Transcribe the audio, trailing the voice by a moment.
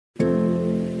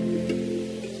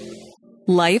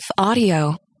Life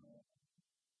Audio.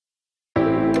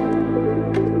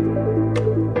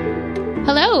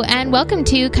 Hello, and welcome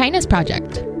to Kindness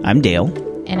Project. I'm Dale.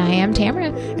 And I am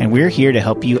Tamara. And we're here to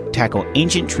help you tackle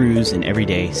ancient truths in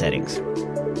everyday settings.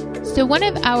 So one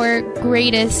of our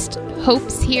greatest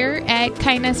hopes here at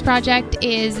Kindness Project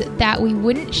is that we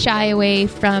wouldn't shy away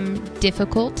from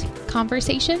difficult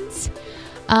conversations.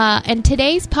 And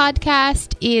today's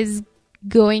podcast is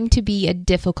going to be a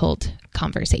difficult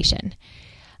conversation.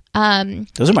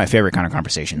 Those are my favorite kind of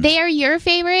conversations. They are your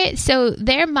favorite. So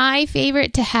they're my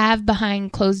favorite to have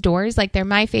behind closed doors. Like they're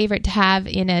my favorite to have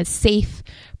in a safe,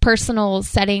 personal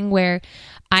setting where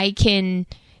I can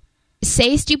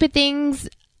say stupid things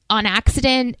on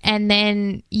accident and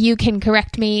then you can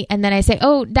correct me. And then I say,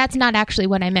 oh, that's not actually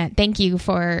what I meant. Thank you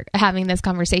for having this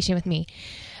conversation with me.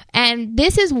 And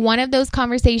this is one of those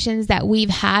conversations that we've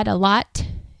had a lot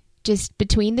just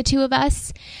between the two of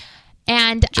us.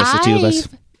 And just the two of us?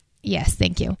 Yes,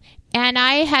 thank you. And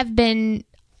I have been,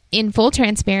 in full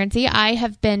transparency, I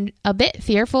have been a bit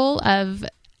fearful of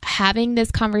having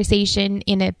this conversation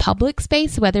in a public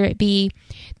space, whether it be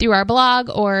through our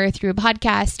blog or through a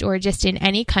podcast or just in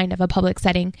any kind of a public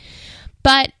setting.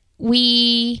 But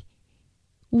we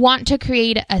want to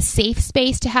create a safe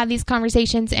space to have these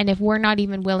conversations. And if we're not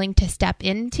even willing to step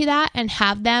into that and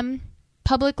have them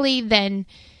publicly, then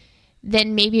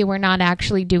maybe we're not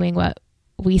actually doing what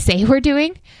we say we're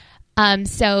doing.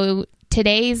 So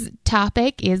today's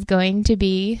topic is going to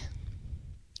be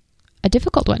a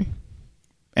difficult one.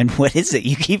 And what is it?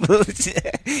 You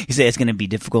say it's going to be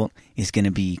difficult. It's going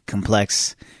to be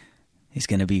complex. It's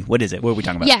going to be, what is it? What are we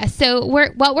talking about? Yeah. So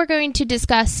what we're going to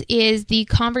discuss is the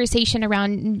conversation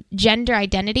around gender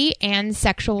identity and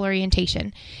sexual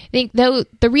orientation. I think though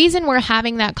the reason we're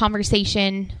having that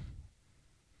conversation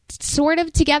sort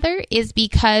of together is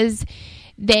because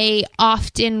they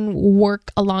often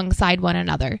work alongside one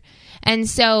another. And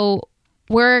so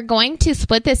we're going to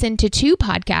split this into two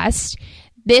podcasts.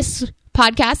 This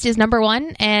podcast is number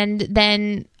one, and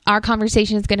then our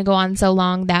conversation is going to go on so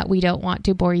long that we don't want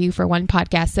to bore you for one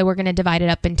podcast. So we're going to divide it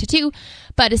up into two.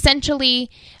 But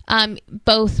essentially,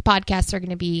 both podcasts are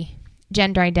going to be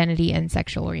gender identity and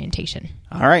sexual orientation.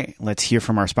 All right. Let's hear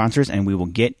from our sponsors, and we will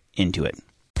get into it.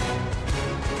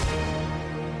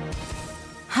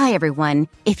 Hi, everyone.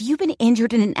 If you've been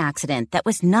injured in an accident that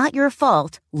was not your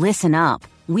fault, listen up.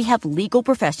 We have legal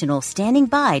professionals standing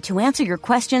by to answer your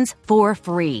questions for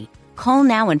free. Call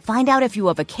now and find out if you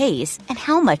have a case and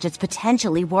how much it's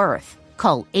potentially worth.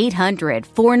 Call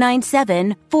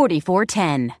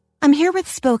 800-497-4410. I'm here with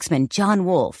spokesman John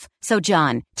Wolf. So,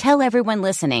 John, tell everyone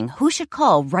listening who should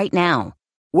call right now.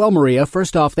 Well, Maria,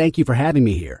 first off, thank you for having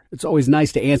me here. It's always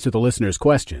nice to answer the listeners'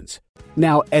 questions.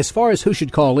 Now, as far as who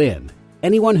should call in,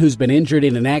 anyone who's been injured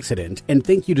in an accident and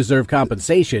think you deserve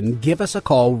compensation, give us a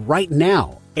call right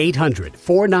now.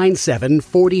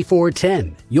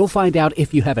 800-497-4410. You'll find out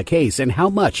if you have a case and how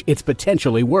much it's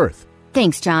potentially worth.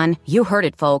 Thanks, John. You heard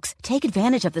it, folks. Take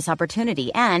advantage of this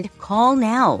opportunity and call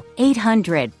now.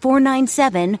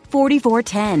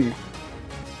 800-497-4410.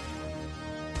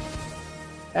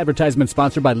 Advertisement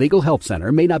sponsored by Legal Help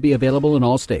Center. May not be available in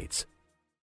all states.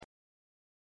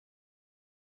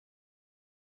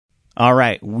 All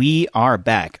right, we are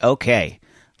back. Okay,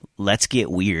 let's get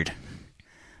weird.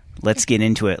 Let's get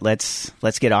into it. Let's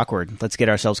get awkward. Let's get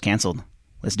ourselves canceled.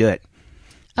 Let's do it.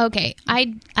 Okay,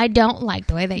 I don't like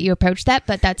the way that you approach that,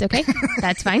 but that's okay.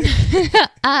 That's fine.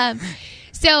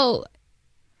 So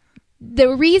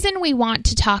the reason we want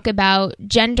to talk about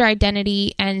gender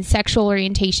identity and sexual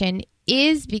orientation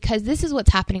is because this is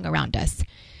what's happening around us.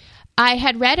 I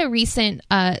had read a recent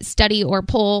study or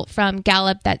poll from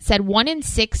Gallup that said 1 in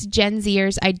 6 Gen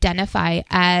Zers identify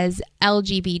as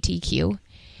LGBTQ.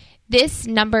 This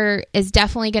number is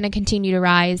definitely going to continue to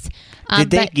rise.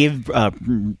 Did they give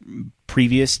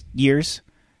previous years?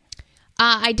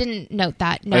 I didn't note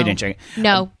that. No, I didn't check it.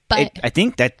 No, but I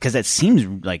think that because that seems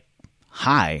like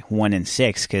high, 1 in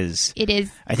 6, because it is.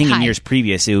 I think high. in years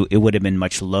previous it would have been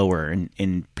much lower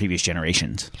in previous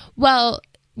generations. Well,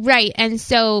 right, and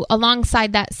so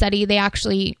alongside that study, they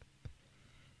actually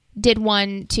did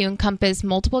one to encompass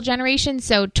multiple generations.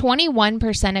 So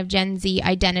 21% of Gen Z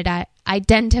identify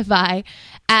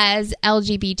as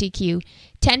LGBTQ.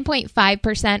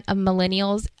 10.5% of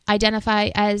millennials identify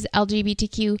as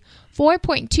LGBTQ.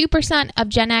 4.2% of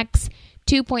Gen X.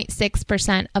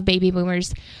 2.6% of baby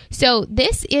boomers. So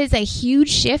this is a huge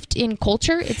shift in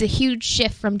culture. It's a huge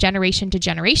shift from generation to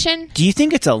generation. Do you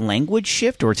think it's a language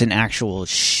shift or it's an actual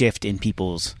shift in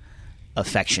people's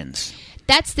affections?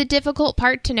 That's the difficult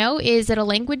part to know. Is it a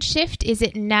language shift? Is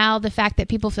it now the fact that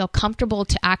people feel comfortable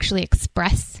to actually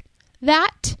express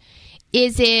that?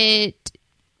 Is it,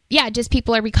 just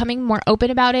people are becoming more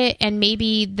open about it, and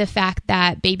maybe the fact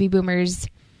that baby boomers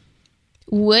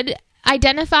would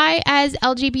identify as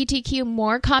LGBTQ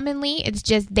more commonly. It's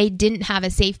just they didn't have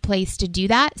a safe place to do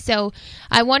that. So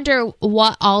I wonder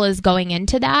what all is going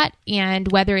into that,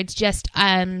 and whether it's just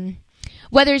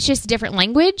different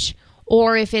language,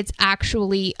 or if it's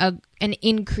actually an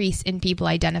increase in people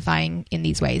identifying in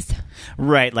these ways.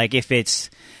 Right, like if it's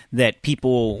that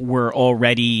people were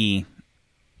already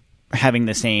having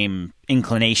the same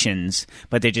inclinations,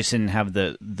 but they just didn't have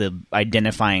the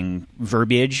identifying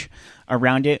verbiage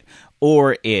around it,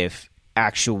 or if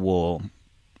actual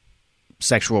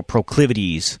sexual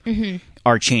proclivities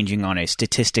are changing on a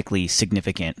statistically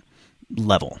significant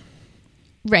level.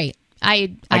 Right.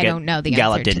 I don't know the answer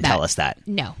Gallup to didn't that. tell us that.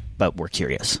 No. But we're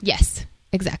curious. Yes,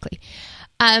 exactly.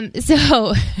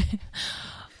 So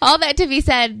all that to be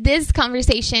said, this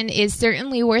conversation is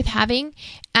certainly worth having,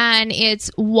 and it's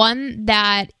one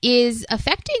that is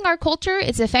affecting our culture.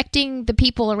 It's affecting the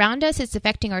people around us. It's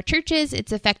affecting our churches.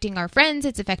 It's affecting our friends.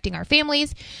 It's affecting our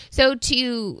families. So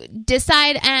to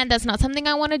decide, and that's not something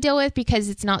I want to deal with because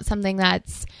it's not something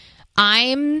that's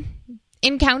I'm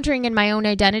encountering in my own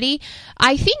identity,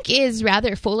 I think is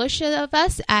rather foolish of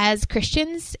us as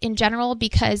Christians in general,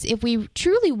 because if we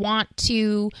truly want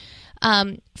to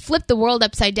flip the world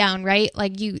upside down, right?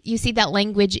 Like you see that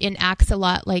language in Acts a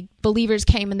lot, like believers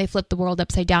came and they flipped the world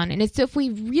upside down. And it's, if we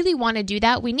really want to do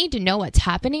that, we need to know what's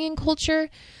happening in culture.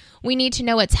 We need to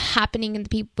know what's happening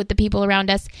with the people around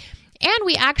us. And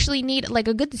we actually need like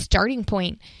a good starting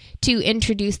point to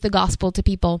introduce the gospel to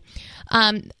people.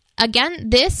 Again,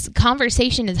 this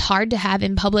conversation is hard to have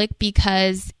in public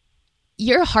because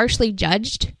you're harshly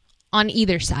judged on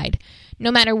either side.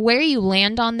 No matter where you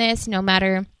land on this, no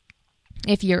matter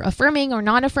if you're affirming or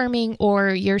not affirming, or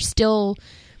you're still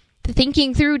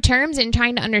thinking through terms and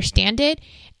trying to understand it,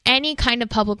 any kind of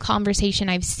public conversation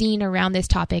I've seen around this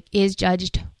topic is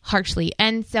judged harshly.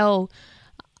 And so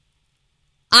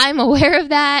I'm aware of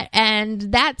that, and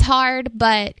that's hard,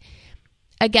 but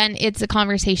again, it's a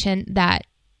conversation that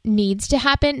needs to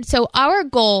happen. So our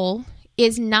goal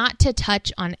is not to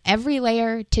touch on every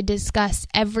layer, to discuss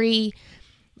every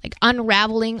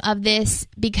unraveling of this,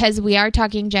 because we are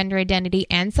talking gender identity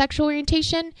and sexual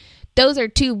orientation. Those are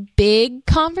two big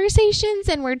conversations,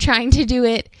 and we're trying to do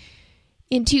it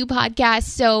in 2 podcasts.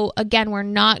 So again, we're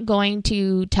not going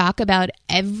to talk about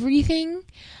everything,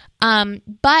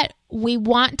 but we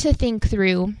want to think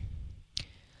through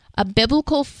a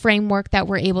biblical framework that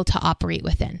we're able to operate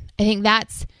within. I think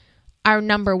that's our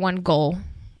number one goal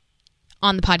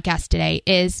on the podcast today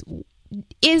is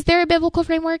there a biblical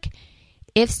framework?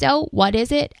 If so, what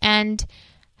is it? And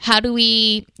how do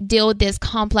we deal with this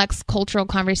complex cultural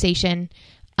conversation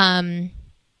from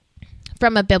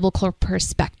a biblical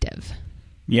perspective?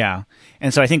 Yeah.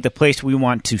 And so I think the place we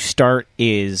want to start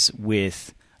is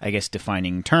with, I guess,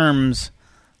 defining terms,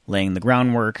 laying the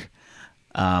groundwork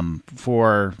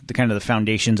for the kind of the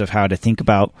foundations of how to think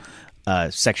about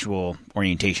sexual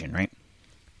orientation, right?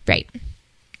 Right.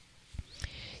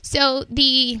 So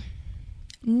the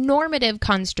normative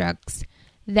constructs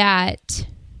that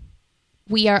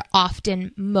we are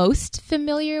often most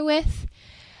familiar with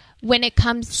when it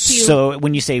comes to... So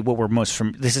when you say what we're most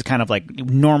from, this is kind of like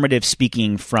normative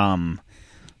speaking from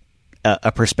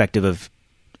a perspective of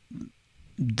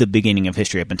the beginning of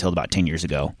history up until about 10 years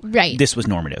ago. Right. This was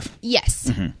normative. Yes.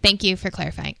 Mm-hmm. Thank you for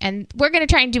clarifying. And we're going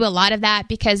to try and do a lot of that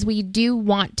because we do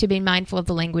want to be mindful of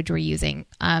the language we're using.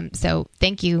 So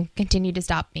thank you. Continue to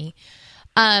stop me.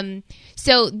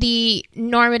 So the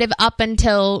normative up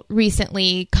until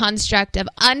recently construct of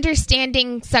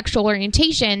understanding sexual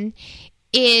orientation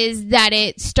is that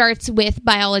it starts with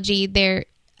biology.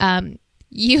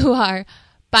 You are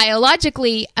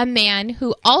biologically a man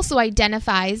who also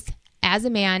identifies as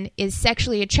a man, is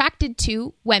sexually attracted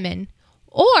to women,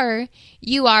 or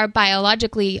you are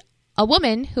biologically a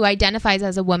woman who identifies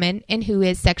as a woman and who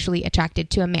is sexually attracted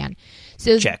to a man.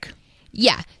 So check.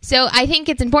 Yeah. So I think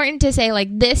it's important to say,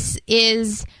 this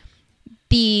is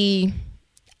the,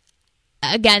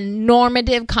 again,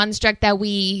 normative construct that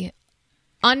we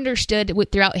understood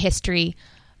throughout history,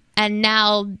 and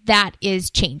now that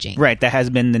is changing. Right. That has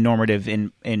been the normative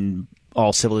in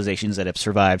all civilizations that have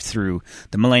survived through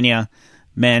the millennia.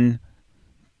 Men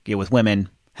get with women,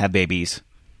 have babies.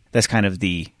 That's kind of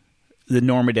the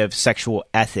normative sexual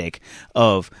ethic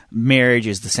of marriage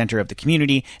is the center of the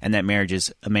community, and that marriage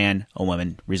is a man, a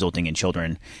woman, resulting in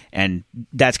children. And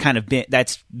that's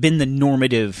been the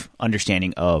normative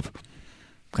understanding of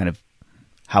kind of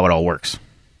how it all works.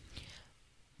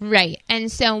 Right. And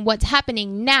so what's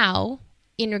happening now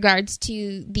in regards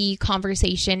to the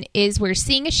conversation is we're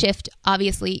seeing a shift,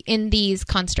 obviously, in these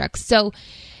constructs. So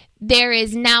there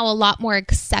is now a lot more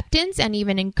acceptance and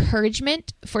even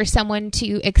encouragement for someone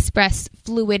to express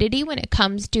fluidity when it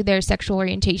comes to their sexual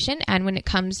orientation and when it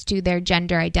comes to their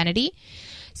gender identity.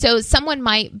 So someone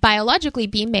might biologically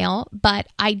be male, but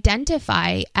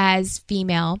identify as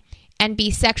female and be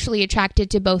sexually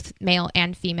attracted to both male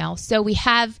and female. So we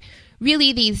have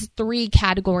really these three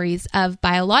categories of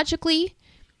biologically,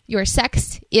 your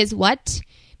sex is what,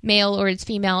 male or it's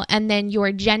female, and then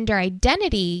your gender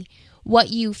identity, what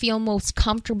you feel most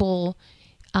comfortable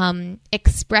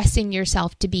expressing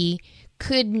yourself to be,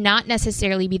 could not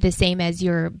necessarily be the same as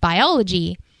your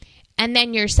biology. And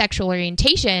then your sexual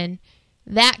orientation,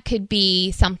 that could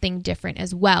be something different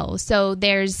as well. So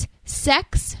there's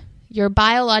sex, your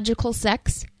biological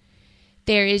sex.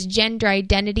 There is gender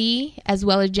identity as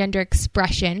well as gender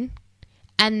expression.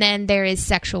 And then there is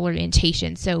sexual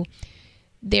orientation. So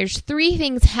there's three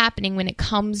things happening when it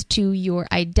comes to your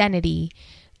identity.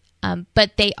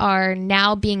 But they are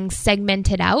now being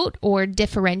segmented out or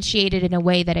differentiated in a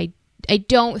way that I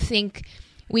don't think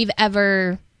we've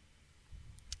ever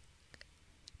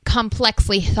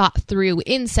complexly thought through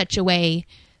in such a way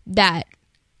that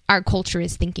our culture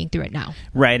is thinking through it now.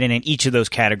 Right, and in each of those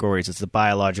categories, it's the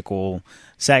biological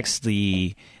sex,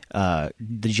 the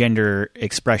gender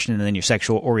expression, and then your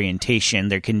sexual orientation.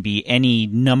 There can be any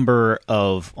number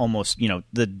of almost,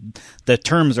 the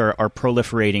terms are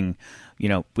proliferating.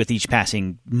 With each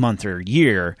passing month or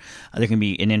year, there can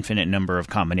be an infinite number of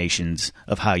combinations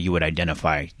of how you would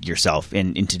identify yourself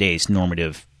in today's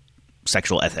normative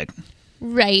sexual ethic.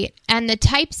 Right. And the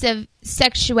types of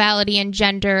sexuality and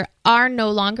gender are no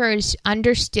longer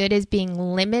understood as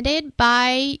being limited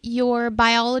by your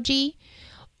biology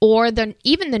or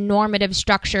even the normative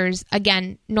structures.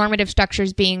 Again, normative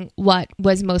structures being what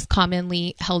was most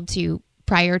commonly held to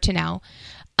prior to now.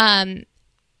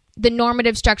 The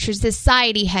normative structures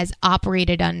society has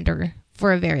operated under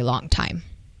for a very long time.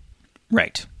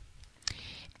 Right.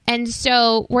 And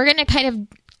so we're going to kind of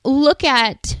look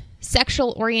at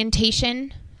sexual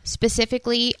orientation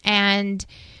specifically and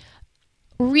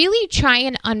really try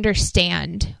and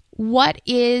understand what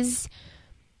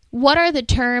are the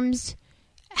terms,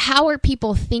 how are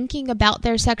people thinking about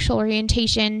their sexual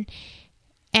orientation,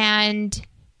 and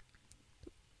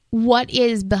what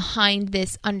is behind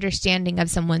this understanding of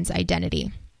someone's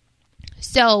identity.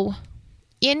 So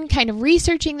in kind of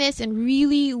researching this and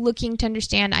really looking to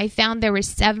understand, I found there were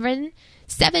seven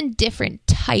different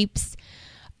types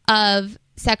of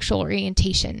sexual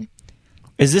orientation.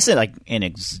 Is this an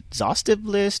exhaustive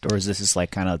list, or is this just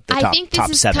kind of the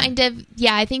top seven?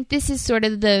 I think this is sort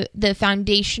of the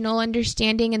foundational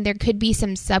understanding, and there could be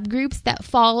some subgroups that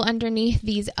fall underneath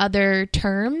these other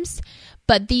terms.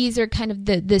 But these are kind of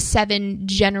the seven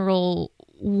general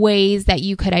ways that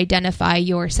you could identify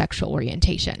your sexual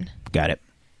orientation. Got it.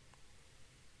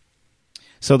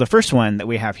 So the first one that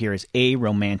we have here is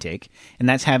aromantic, and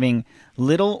that's having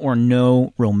little or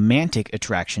no romantic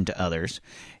attraction to others.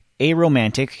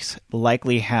 Aromantics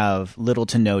likely have little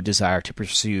to no desire to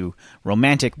pursue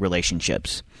romantic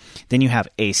relationships. Then you have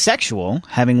asexual,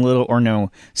 having little or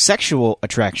no sexual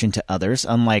attraction to others.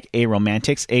 Unlike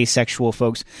aromantics, asexual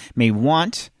folks may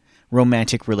want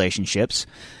romantic relationships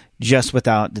just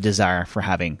without the desire for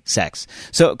having sex.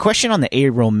 So a question on the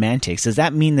aromantics, does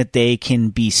that mean that they can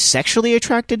be sexually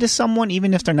attracted to someone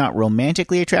even if they're not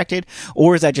romantically attracted?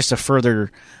 Or is that just a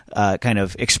further kind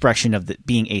of expression of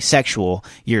being asexual?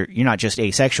 You're not just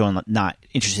asexual and not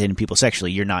interested in people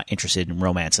sexually. You're not interested in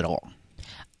romance at all.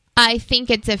 I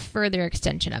think it's a further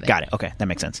extension of it. Got it. Okay, that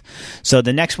makes sense. So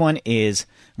the next one is,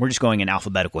 we're just going in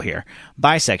alphabetical here.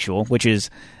 Bisexual, which is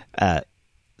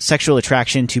sexual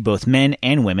attraction to both men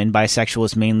and women.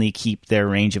 Bisexuals mainly keep their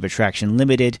range of attraction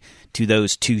limited to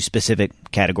those two specific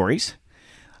categories.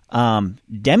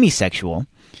 Demisexual,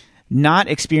 not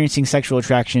experiencing sexual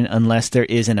attraction unless there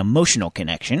is an emotional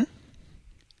connection.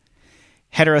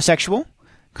 Heterosexual,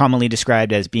 commonly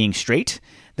described as being straight.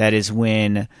 That is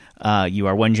when you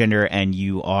are one gender and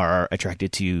you are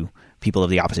attracted to people of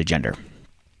the opposite gender.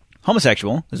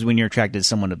 Homosexual is when you're attracted to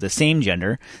someone of the same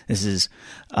gender. This is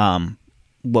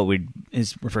what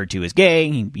is referred to as gay.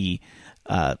 You can be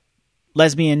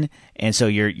lesbian, and so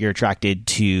you're attracted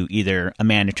to either a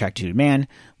man attracted to a man,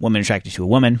 woman attracted to a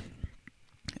woman.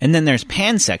 And then there's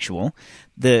pansexual,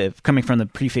 coming from the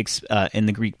prefix in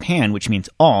the Greek pan, which means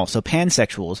all. So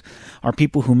pansexuals are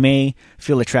people who may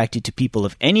feel attracted to people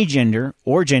of any gender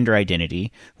or gender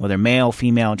identity, whether male,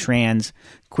 female, trans,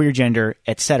 queer gender,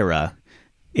 etc.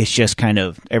 It's just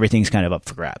everything's kind of up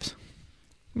for grabs.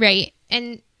 Right.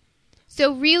 And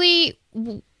So really,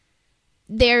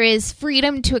 there is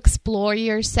freedom to explore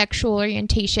your sexual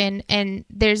orientation, and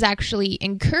there's actually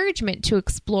encouragement to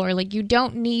explore. Like, you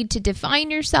don't need to define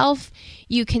yourself.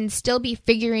 You can still be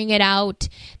figuring it out.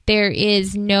 There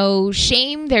is no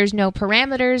shame. There's no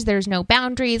parameters. There's no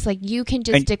boundaries. Like, you can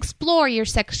just explore your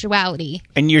sexuality.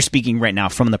 And you're speaking right now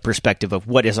from the perspective of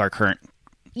what is our current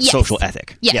social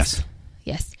ethic. Yes.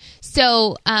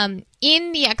 So,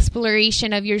 in the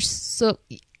exploration of your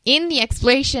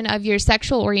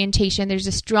sexual orientation, there's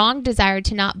a strong desire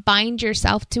to not bind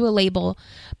yourself to a label.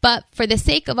 But for the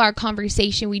sake of our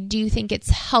conversation, we do think it's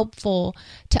helpful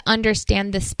to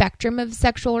understand the spectrum of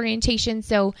sexual orientation.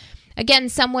 So again,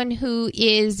 someone who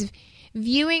is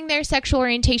viewing their sexual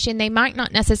orientation, they might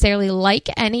not necessarily like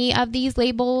any of these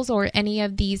labels or any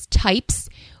of these types,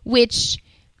 which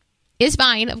is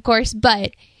fine, of course,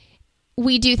 but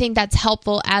we do think that's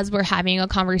helpful as we're having a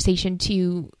conversation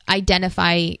to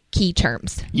identify key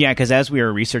terms. Yeah, because as we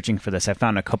were researching for this, I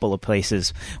found a couple of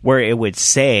places where it would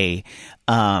say,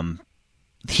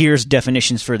 here's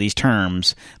definitions for these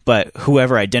terms, but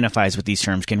whoever identifies with these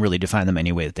terms can really define them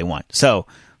any way that they want. So,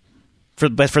 for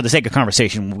the sake of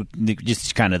conversation,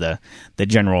 just kind of the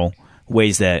general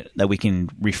ways that we can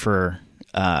refer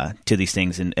to these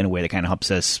things in a way that kind of helps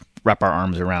us wrap our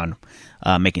arms around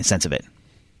making sense of it.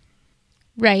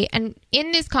 Right. And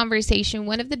in this conversation,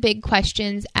 one of the big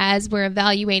questions as we're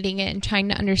evaluating it and trying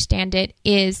to understand it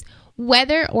is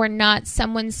whether or not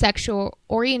someone's sexual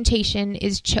orientation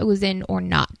is chosen or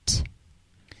not.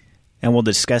 And we'll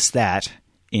discuss that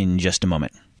in just a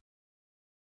moment.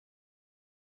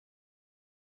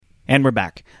 And we're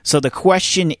back. So the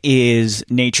question is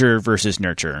nature versus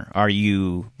nurture. Are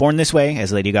you born this way,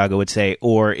 as Lady Gaga would say,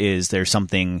 or is there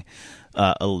something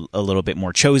a little bit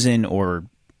more chosen or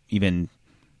even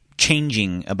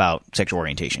changing about sexual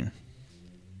orientation?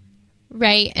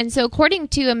 Right. And so according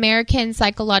to American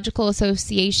Psychological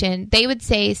Association, they would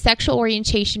say sexual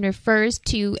orientation refers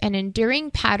to an enduring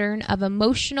pattern of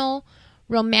emotional,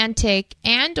 romantic,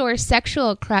 and or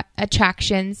sexual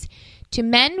attractions to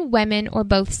men, women, or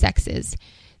both sexes.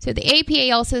 So the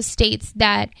APA also states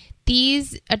that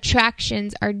these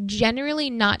attractions are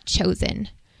generally not chosen.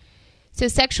 So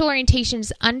sexual orientation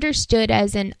is understood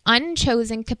as an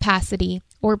unchosen capacity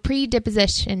or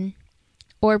predisposition.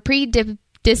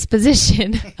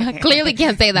 I clearly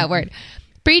can't say that word.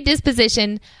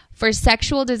 Predisposition for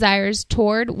sexual desires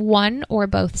toward one or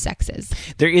both sexes.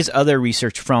 There is other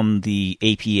research from the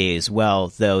APA as well,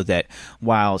 though, that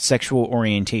while sexual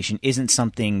orientation isn't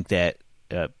something that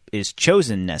is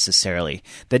chosen necessarily,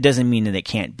 that doesn't mean that it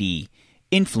can't be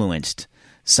influenced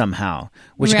somehow,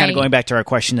 which kind of going back to our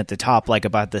question at the top, like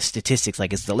about the statistics,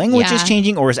 like is the language is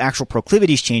changing or is actual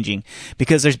proclivities changing?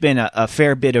 Because there's been a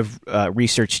fair bit of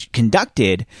research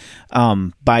conducted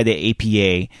by the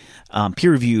APA,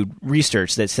 peer-reviewed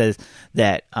research that says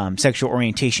that sexual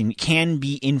orientation can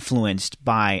be influenced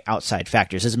by outside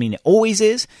factors. Doesn't mean it always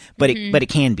is, but it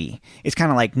can be. It's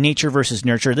kind of like nature versus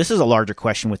nurture. This is a larger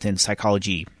question within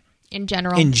psychology in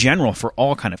general, for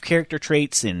all kind of character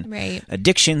traits and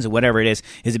addictions or whatever it is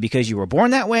it because you were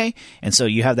born that way and so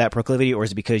you have that proclivity, or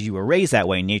is it because you were raised that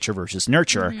way, nature versus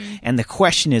nurture? And the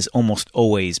question is almost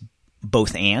always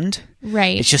both and.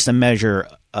 Right. It's just a measure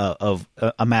of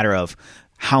a matter of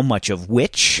how much of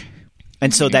which.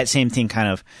 And so that same thing kind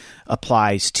of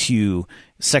applies to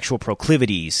sexual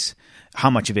proclivities. How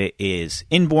much of it is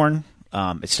inborn?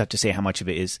 It's tough to say how much of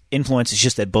it is influence. It's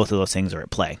just that both of those things are at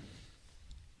play.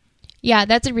 Yeah,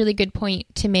 that's a really good point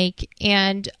to make.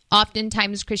 And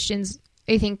oftentimes Christians,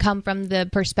 I think, come from the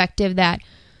perspective that,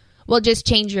 well, just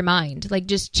change your mind. Like,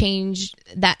 just change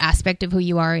that aspect of who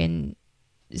you are and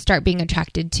start being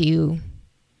attracted to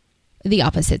the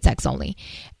opposite sex only.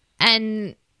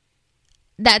 And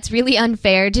that's really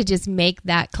unfair to just make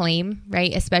that claim,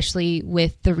 right? Especially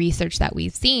with the research that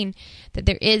we've seen, that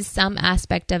there is some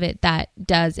aspect of it that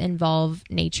does involve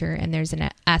nature, and there's an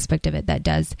aspect of it that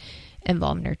does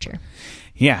involve nurture.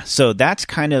 Yeah, so that's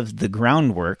kind of the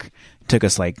groundwork. It took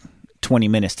us like 20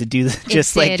 minutes to do this,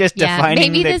 just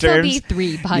defining maybe the terms. Maybe this will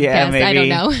be 3 podcasts. Yeah, maybe. I don't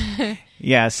know.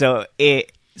 Yeah, so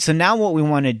now what we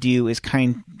want to do is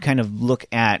kind of look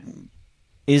at,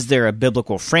 is there a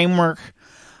biblical framework?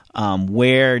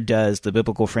 Where does the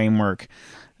biblical framework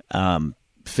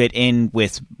fit in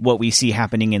with what we see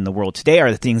happening in the world today? Are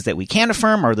there things that we can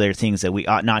affirm? Are there things that we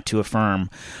ought not to affirm?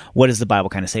 What does the Bible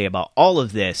kind of say about all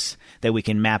of this that we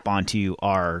can map onto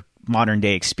our modern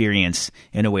day experience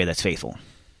in a way that's faithful?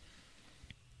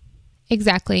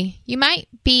 Exactly. You might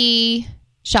be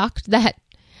shocked that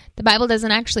the Bible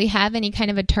doesn't actually have any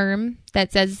kind of a term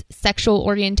that says sexual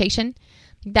orientation.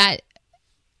 That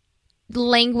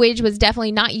language was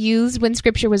definitely not used when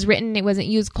scripture was written. It wasn't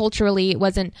used culturally. It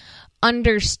wasn't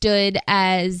understood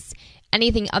as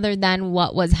anything other than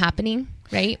what was happening,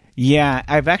 right? Yeah,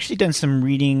 I've actually done some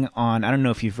reading on, I don't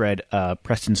know if you've read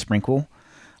Preston Sprinkle.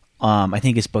 I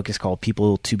think his book is called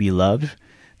People to Be Loved.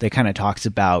 That kind of talks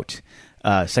about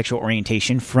sexual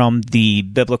orientation from the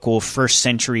biblical first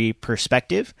century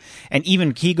perspective. And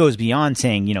even he goes beyond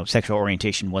saying, sexual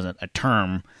orientation wasn't a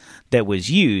term that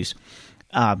was used.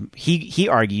 He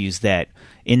argues that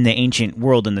in the ancient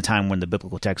world, in the time when the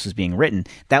biblical text was being written,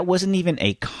 that wasn't even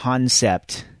a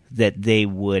concept that they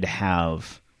would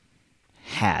have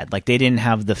had. Like, they didn't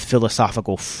have the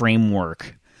philosophical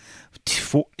framework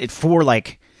for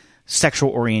like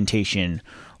sexual orientation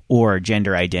or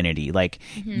gender identity. Like,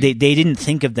 they didn't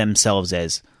think of themselves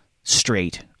as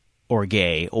straight or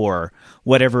gay or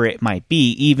whatever it might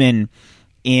be, even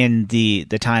in the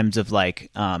times of like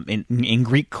in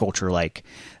Greek culture, like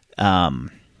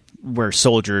where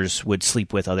soldiers would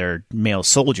sleep with other male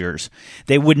soldiers,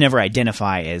 they would never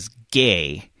identify as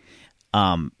gay.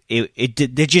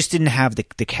 They just didn't have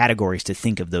the categories to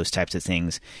think of those types of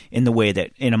things in the way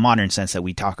that, in a modern sense, that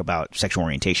we talk about sexual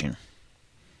orientation.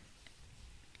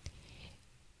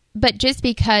 But just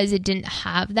because it didn't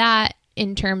have that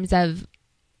in terms of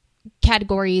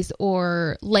categories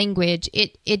or language,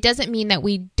 it doesn't mean that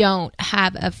we don't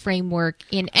have a framework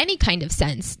in any kind of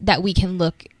sense that we can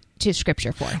look to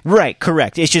scripture for. Right,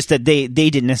 correct. It's just that they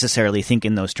didn't necessarily think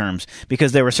in those terms,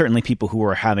 because there were certainly people who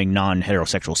were having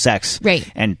non-heterosexual sex, right,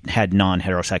 and had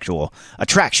non-heterosexual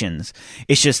attractions.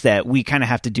 It's just that we kind of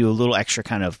have to do a little extra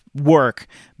kind of work,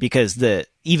 because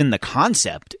even the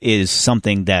concept is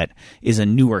something that is a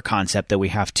newer concept that we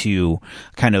have to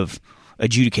kind of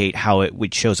adjudicate how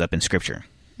it shows up in scripture.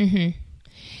 Mm-hmm.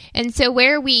 And so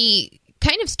where we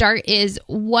kind of start is,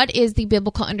 what is the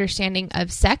biblical understanding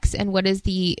of sex, and what is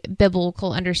the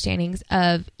biblical understandings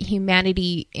of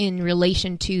humanity in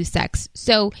relation to sex?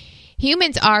 So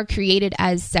humans are created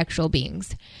as sexual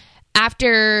beings.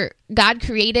 After God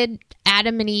created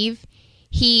Adam and Eve,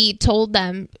 he told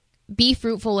them, be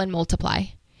fruitful and multiply.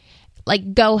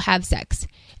 Like, go have sex.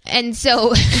 And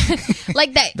so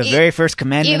like that, the very first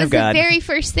commandment of God. It was the very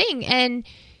first thing. And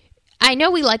I know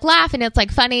we laugh and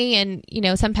it's funny, and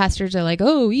some pastors are like,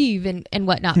 oh, Eve and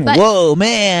whatnot. But, whoa,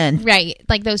 man. Right.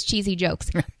 Like those cheesy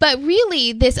jokes. But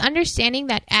really, this understanding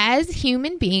that as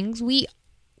human beings, we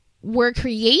were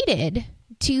created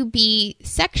to be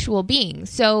sexual beings.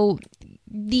 So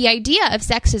the idea of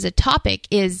sex as a topic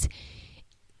is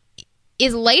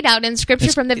laid out in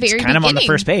scripture from the very beginning. It's kind of on the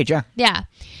first page, yeah. Yeah.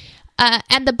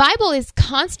 And the Bible is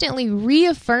constantly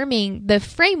reaffirming the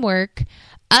framework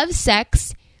of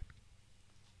sex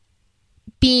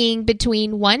being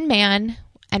between one man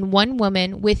and one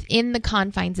woman within the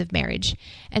confines of marriage.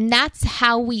 And that's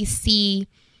how we see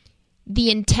the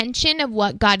intention of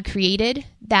what God created,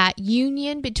 that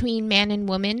union between man and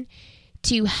woman,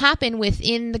 to happen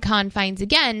within the confines,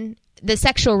 again, the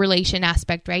sexual relation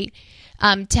aspect, right?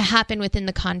 To happen within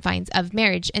the confines of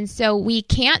marriage. And so we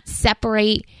can't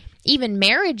separate even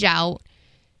marriage out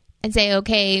and say,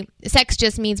 okay, sex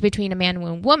just means between a man and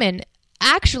a woman.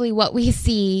 Actually, what we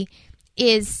see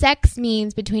is sex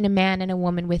means between a man and a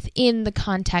woman within the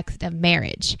context of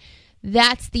marriage.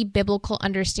 That's the biblical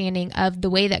understanding of the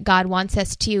way that God wants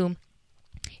us to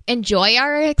enjoy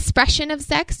our expression of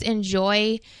sex,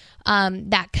 enjoy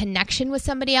that connection with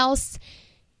somebody else.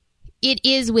 It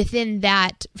is within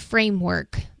that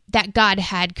framework that God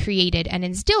had created and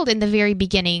instilled in the very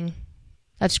beginning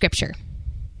of Scripture.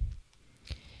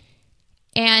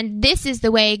 And this is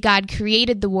the way God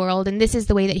created the world, and this is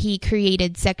the way that he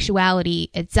created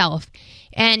sexuality itself.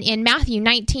 And in Matthew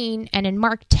 19 and in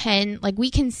Mark 10,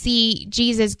 we can see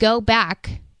Jesus go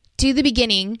back to the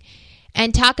beginning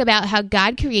and talk about how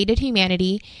God created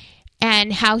humanity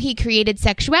and how he created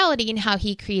sexuality and how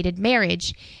he created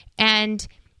marriage. And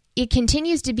it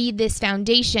continues to be this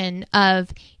foundation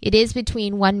of it is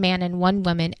between one man and one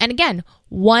woman. And again,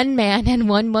 one man and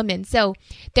one woman. So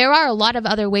there are a lot of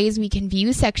other ways we can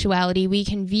view sexuality. We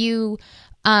can view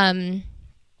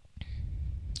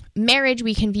marriage.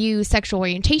 We can view sexual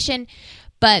orientation.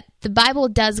 But the Bible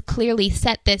does clearly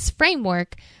set this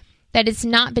framework that it's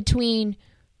not between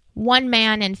one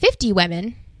man and 50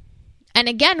 women. And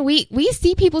again, we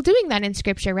see people doing that in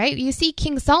Scripture, right? You see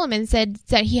King Solomon said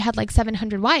that he had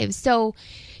 700 wives. So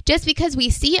just because we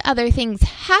see other things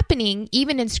happening,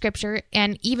 even in Scripture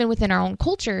and even within our own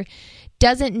culture,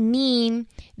 doesn't mean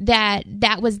that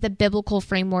that was the biblical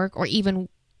framework or even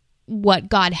what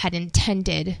God had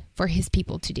intended for his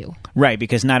people to do. Right,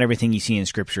 because not everything you see in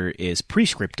Scripture is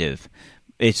prescriptive.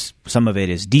 some of it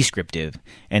is descriptive,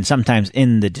 and sometimes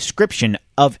in the description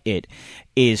of it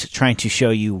is trying to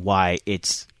show you why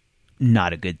it's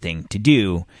not a good thing to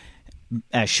do,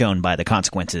 as shown by the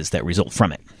consequences that result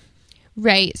from it.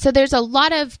 Right. So there's a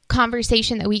lot of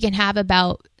conversation that we can have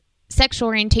about sexual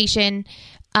orientation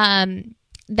and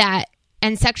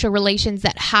sexual relations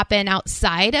that happen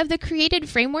outside of the created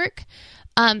framework.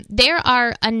 There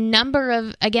are a number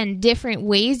of, again, different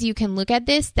ways you can look at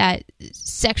this, that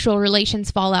sexual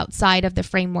relations fall outside of the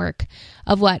framework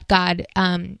of what God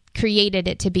created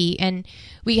it to be. And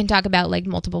we can talk about like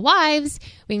multiple wives,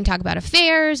 we can talk about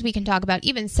affairs, we can talk about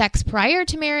even sex prior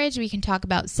to marriage, we can talk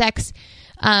about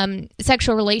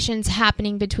sexual relations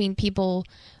happening between people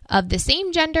of the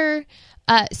same gender.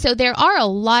 So there are a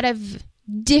lot of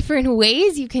different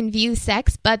ways you can view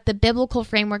sex, but the biblical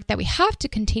framework that we have to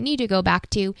continue to go back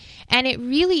to, and it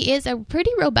really is a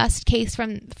pretty robust case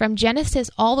from Genesis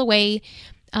all the way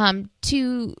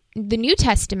to the New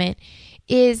Testament,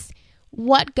 is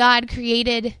what God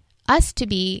created us to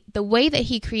be. The way that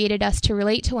he created us to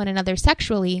relate to one another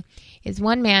sexually is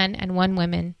one man and one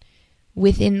woman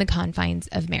within the confines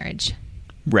of marriage.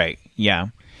 Right. Yeah.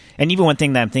 And even one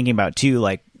thing that I'm thinking about too,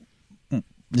 like,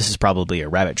 this is probably a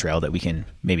rabbit trail that we can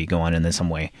maybe go on in some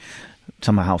way,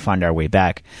 somehow find our way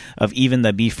back, of even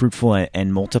the be fruitful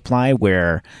and multiply,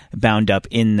 where bound up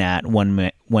in that one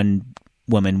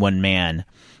woman, one man,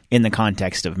 in the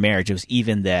context of marriage, it was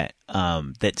even that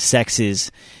that sex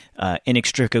is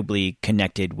inextricably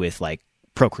connected with like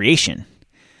procreation.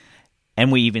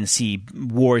 And we even see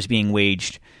wars being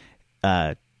waged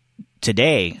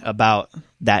today about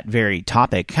that very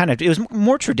topic. It was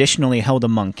more traditionally held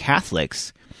among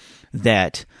Catholics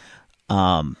that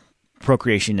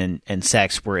procreation and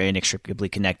sex were inextricably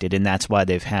connected, and that's why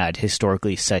they've had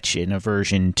historically such an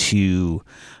aversion to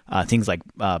things like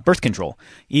birth control,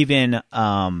 even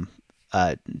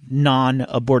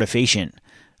non-abortifacient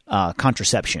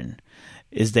contraception.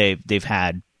 Is they've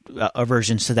had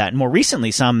aversions to that, and more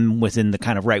recently, some within the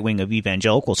kind of right wing of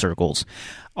evangelical circles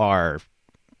are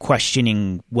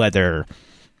questioning whether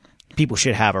people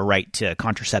should have a right to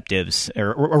contraceptives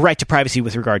or a right to privacy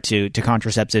with regard to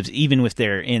contraceptives, even if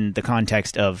they're in the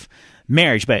context of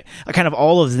marriage. But kind of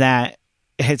all of that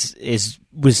is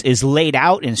laid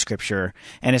out in Scripture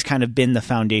and has kind of been the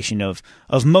foundation of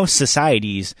most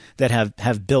societies that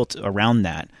have built around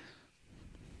that.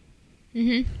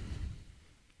 Mm-hmm.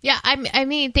 Yeah,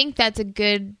 I think that's a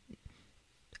good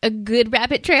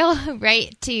rabbit trail,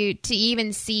 right? To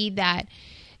even see that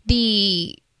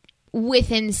the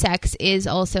within sex is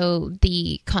also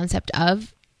the concept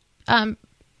of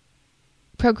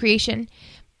procreation.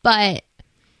 But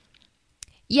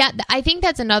yeah, I think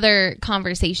that's another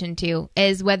conversation too,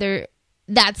 is whether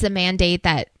that's a mandate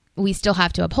that we still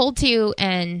have to uphold to.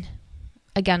 And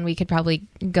again, we could probably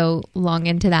go long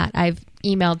into that. I've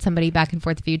emailed somebody back and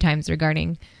forth a few times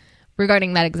regarding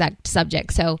that exact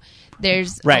subject. So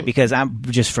there's because I'm,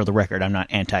 just for the record, I'm not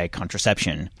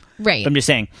anti-contraception. Right. I'm just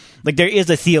saying, like, there is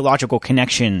a theological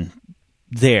connection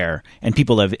there, and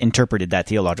people have interpreted that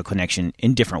theological connection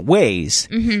in different ways.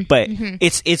 Mm-hmm, but mm-hmm.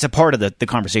 it's a part of the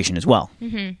conversation as well.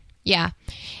 Mm-hmm. Yeah.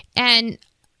 And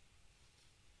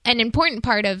an important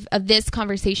part of this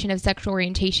conversation of sexual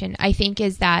orientation, I think,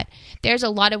 is that there's a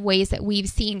lot of ways that we've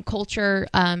seen culture,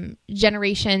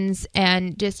 generations,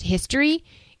 and just history,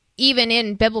 even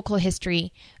in biblical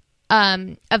history,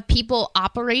 of people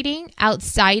operating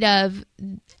outside of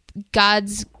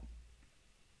God's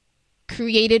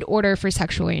created order for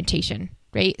sexual orientation,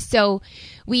 right? So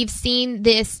we've seen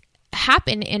this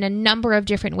happen in a number of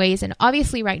different ways. And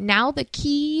obviously right now, the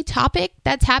key topic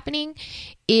that's happening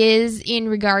is in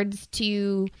regards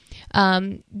to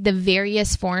the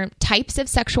various types of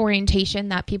sexual orientation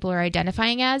that people are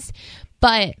identifying as.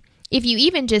 But if you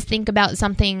even just think about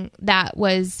something that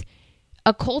was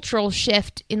a cultural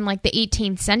shift in like the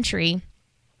 18th century,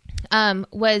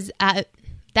 was at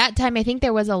that time, I think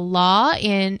there was a law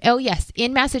in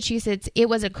Massachusetts, it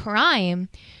was a crime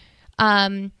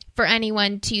for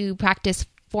anyone to practice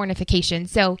fornication.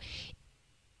 So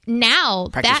now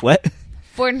what?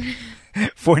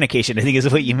 Fornication, I think is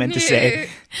what you meant to say.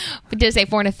 Did it say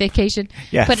fornication?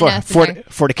 Yeah,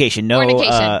 fornication. No,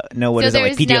 what so is it,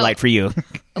 like Pedialyte for you?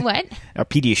 What? Or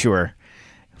Pediasure.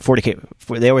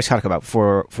 They always talk about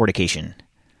fornication.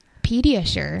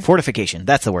 Pediasure. Fortification.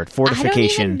 That's the word. Fortification. I don't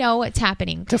even know what's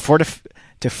happening. Let's move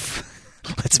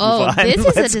on.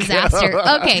 This is a disaster.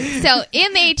 Okay, so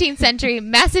in the 18th century,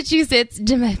 Massachusetts,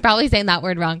 probably saying that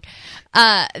word wrong.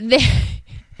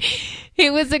 In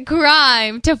It was a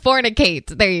crime to fornicate.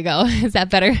 There you go. Is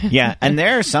that better? Yeah, and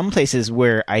there are some places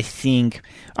where I think,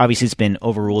 obviously it's been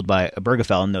overruled by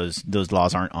Obergefell, and those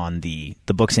laws aren't on the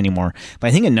books anymore. But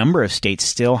I think a number of states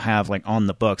still have, like, on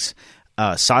the books,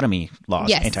 sodomy laws,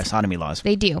 yes, anti-sodomy laws.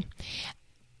 They do.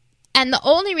 And the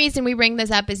only reason we bring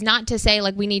this up is not to say,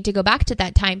 like, we need to go back to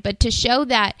that time, but to show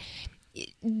that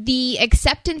the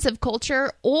acceptance of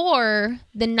culture or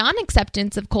the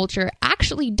non-acceptance of culture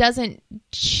actually doesn't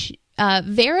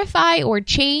verify or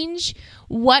change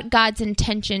what God's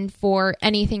intention for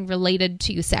anything related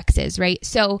to sex is, right?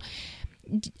 So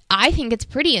I think it's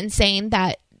pretty insane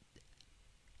that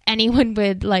anyone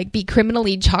would, like, be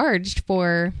criminally charged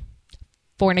for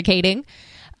fornicating.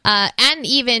 And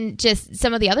even just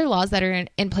some of the other laws that are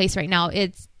in place right now,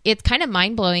 it's kind of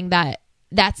mind-blowing that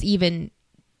that's even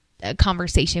a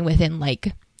conversation within,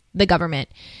 like, the government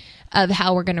of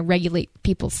how we're going to regulate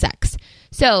people's sex.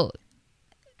 So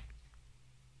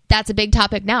that's a big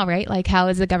topic now, right? Like, how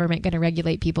is the government going to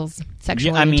regulate people's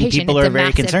sexual orientation? I mean, people are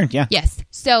very concerned, yeah. Yes.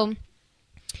 So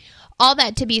all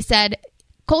that to be said,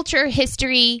 culture,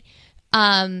 history,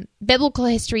 biblical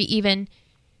history even,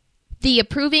 the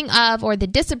approving of or the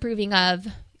disapproving of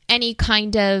any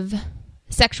kind of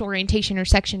sexual orientation or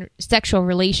sexual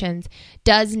relations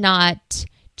does not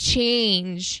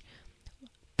change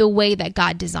the way that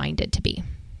God designed it to be.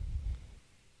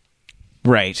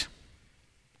 Right.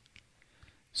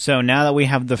 So now that we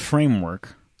have the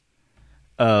framework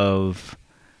of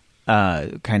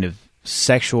kind of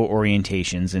sexual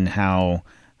orientations and how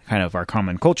kind of our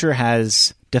common culture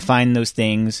has defined those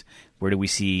things, where do we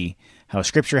see how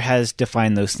Scripture has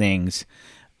defined those things?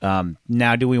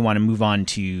 Now do we want to move on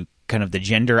to kind of the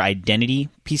gender identity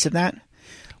piece of that?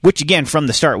 Which, again, from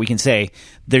the start, we can say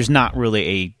there's not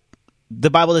really the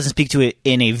Bible doesn't speak to it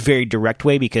in a very direct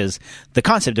way because the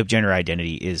concept of gender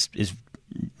identity is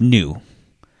new.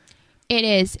 It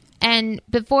is. And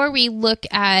before we look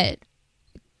at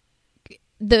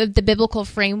the biblical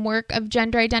framework of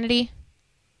gender identity,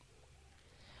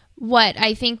 what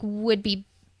I think would be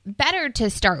better to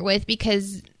start with,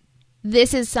 because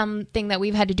this is something that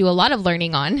we've had to do a lot of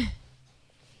learning on,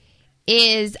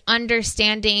 is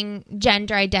understanding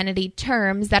gender identity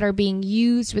terms that are being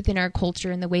used within our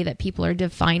culture and the way that people are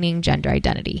defining gender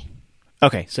identity.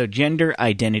 Okay, so gender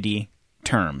identity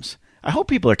terms. I hope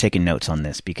people are taking notes on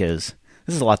this because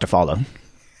this is a lot to follow.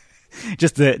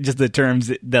 just the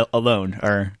terms alone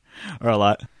are a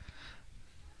lot.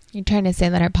 You're trying to say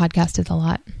that our podcast is a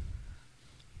lot.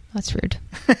 That's rude.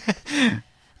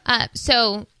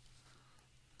 So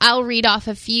I'll read off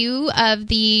a few of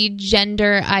the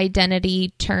gender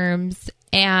identity terms,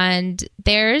 and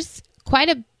there's quite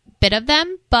a bit of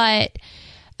them, but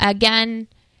again,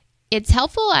 it's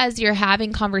helpful as you're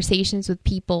having conversations with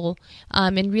people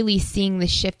and really seeing the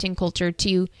shift in culture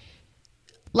to,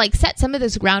 like, set some of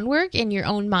this groundwork in your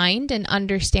own mind and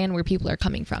understand where people are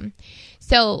coming from.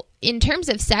 So in terms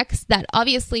of sex, that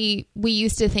obviously we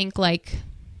used to think, like,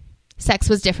 sex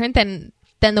was different than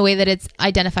the way that it's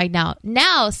identified now.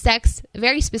 Now, sex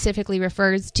very specifically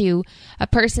refers to a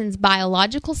person's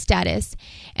biological status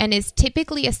and is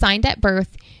typically assigned at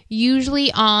birth,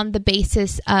 usually on the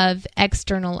basis of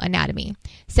external anatomy.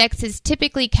 Sex is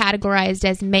typically categorized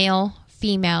as male,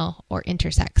 female, or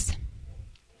intersex.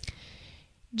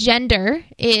 Gender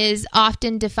is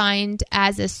often defined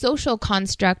as a social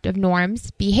construct of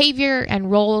norms, behavior,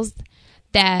 and roles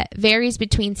that varies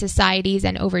between societies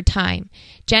and over time.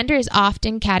 Gender is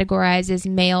often categorized as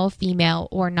male, female,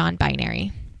 or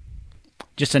non-binary.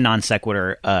 Just a non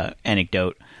sequitur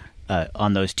anecdote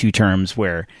on those two terms,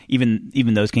 where even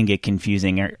those can get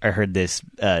confusing. I heard this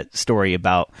story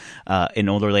about an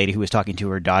older lady who was talking to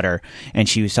her daughter, and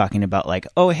she was talking about, like,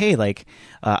 oh, hey, like,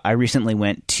 I recently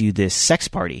went to this sex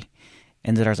party.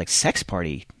 And the daughter's like, sex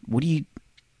party? What do you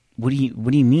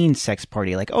mean sex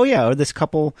party? Like, oh yeah, or this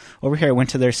couple over here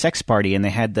went to their sex party and they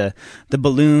had the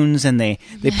balloons and they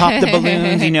pop the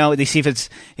balloons, they see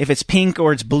if it's pink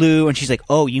or it's blue, and she's like,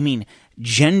 oh, you mean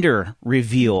gender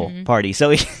reveal party.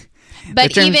 So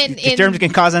but the terms can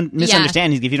cause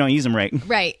misunderstandings if you don't use them right.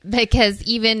 Right, because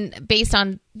even based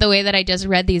on the way that I just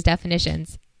read these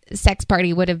definitions, sex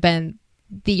party would have been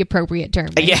the appropriate term.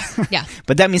 Right? Yeah.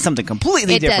 But that means something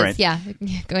completely different. Does, yeah.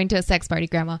 Going to a sex party,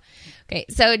 grandma. Okay,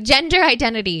 so gender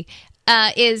identity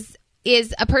is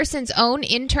a person's own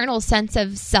internal sense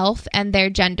of self and their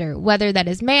gender, whether that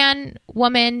is man,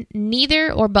 woman,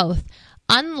 neither, or both.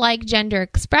 Unlike gender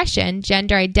expression,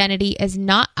 gender identity is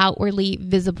not outwardly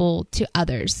visible to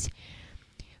others.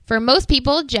 For most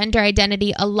people, gender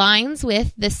identity aligns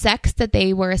with the sex that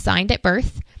they were assigned at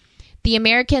birth. The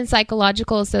American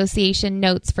Psychological Association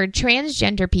notes for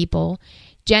transgender people,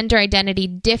 gender identity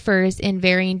differs in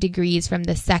varying degrees from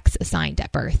the sex assigned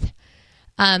at birth.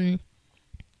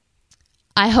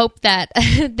 I hope that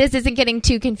this isn't getting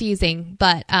too confusing,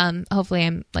 but hopefully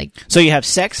I'm So you have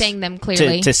sex, saying them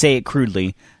clearly. To say it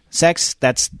crudely, sex,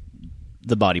 that's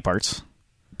the body parts.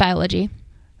 Biology.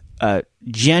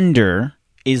 Gender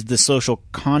is the social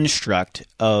construct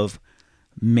of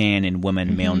man and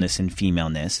woman, maleness and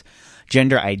femaleness.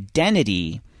 Gender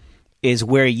identity is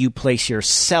where you place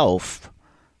yourself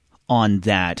on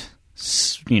that,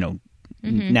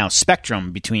 now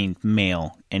spectrum between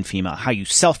male and female, how you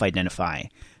self-identify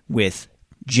with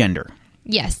gender.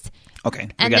 Yes. Okay,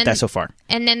 we got that so far.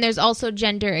 And then there's also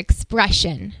gender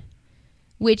expression,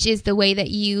 which is the way that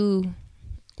you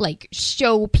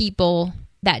show people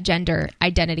that gender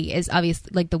identity is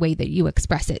obviously the way that you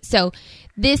express it. So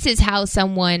this is how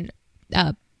someone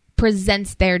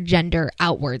presents their gender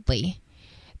outwardly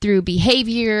through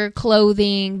behavior,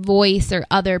 clothing, voice, or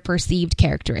other perceived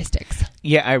characteristics.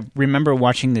 Yeah, I remember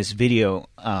watching this video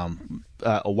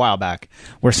a while back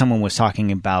where someone was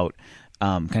talking about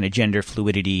kind of gender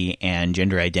fluidity and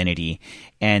gender identity,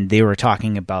 and they were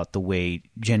talking about the way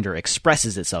gender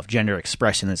expresses itself, gender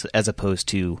expression as opposed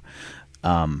to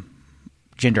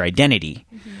gender identity.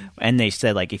 And they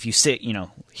said, if you sit,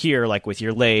 here, with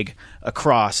your leg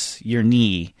across your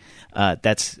knee,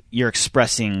 you're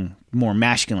expressing more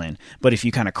masculine. But if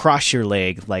you kind of cross your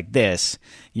leg like this,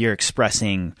 you're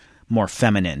expressing more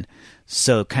feminine.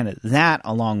 So kind of that,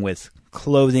 along with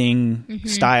clothing,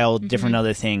 style, different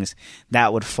other things,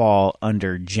 that would fall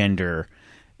under gender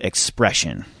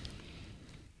expression.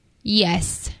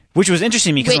 Yes. Which was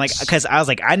interesting to me because I was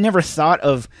I never thought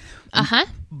of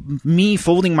me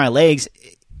folding my legs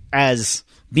as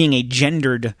being a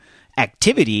gendered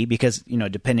activity because,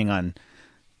 depending on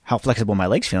how flexible my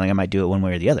leg's feeling, I might do it one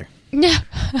way or the other.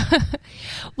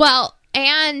 Well,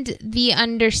 and the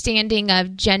understanding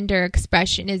of gender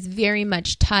expression is very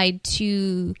much tied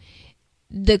to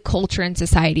the culture and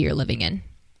society you're living in.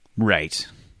 Right.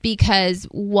 Because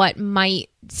what might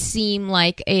seem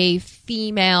like a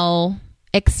female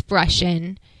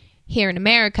expression here in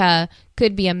America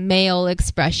could be a male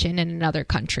expression in another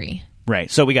country.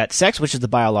 Right. So we got sex, which is the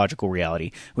biological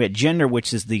reality. We got gender,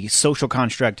 which is the social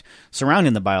construct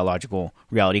surrounding the biological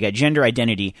reality. You got gender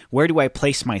identity. Where do I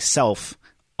place myself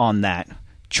on that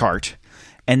chart?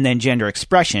 And then gender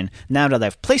expression. Now that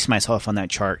I've placed myself on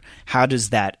that chart, how does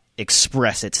that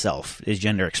express itself? Is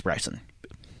gender expression.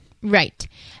 Right.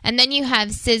 And then you have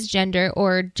cisgender,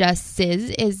 or just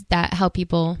cis. Is that how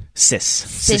people...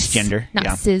 Cisgender.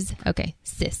 Not cis. Okay.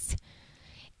 Cis.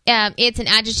 It's an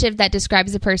adjective that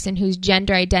describes a person whose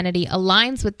gender identity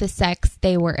aligns with the sex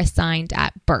they were assigned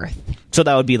at birth. So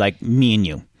that would be like me and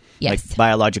you. Yes.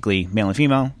 Biologically, male and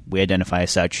female, we identify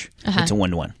as such. It's a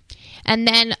one-to-one. And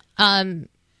then, I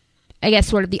guess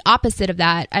sort of the opposite of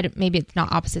that, maybe it's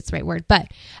not opposite's the right word, but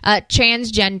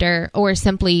transgender, or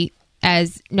simply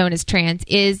as known as trans,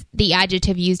 is the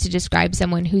adjective used to describe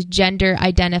someone whose gender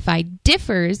identified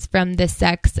differs from the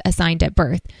sex assigned at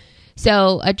birth.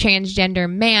 So a transgender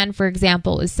man, for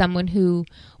example, is someone who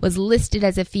was listed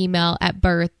as a female at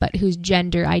birth, but whose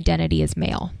gender identity is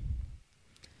male.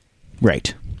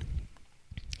 Right.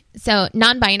 So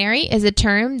non-binary is a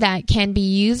term that can be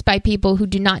used by people who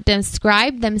do not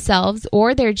describe themselves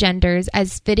or their genders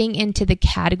as fitting into the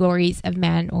categories of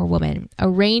man or woman. A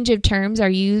range of terms are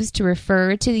used to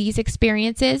refer to these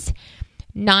experiences.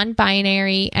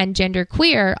 Non-binary and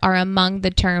genderqueer are among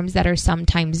the terms that are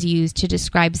sometimes used to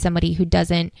describe somebody who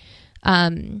doesn't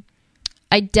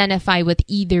identify with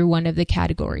either one of the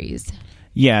categories.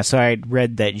 Yeah, so I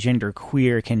read that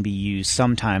genderqueer can be used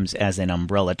sometimes as an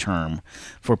umbrella term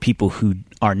for people who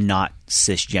are not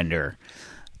cisgender,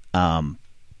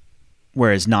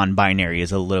 whereas non-binary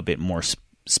is a little bit more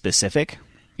specific.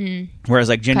 Whereas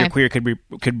genderqueer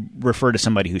could refer to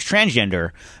somebody who's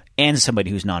transgender and somebody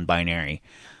who's non-binary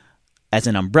as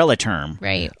an umbrella term.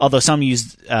 Right. Although some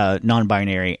use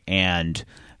non-binary and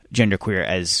genderqueer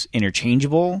as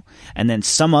interchangeable, and then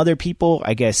some other people,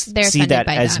 I guess, see that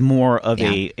as more of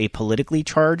a politically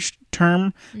charged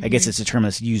term. I guess it's a term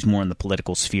that's used more in the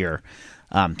political sphere.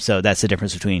 So that's the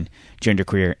difference between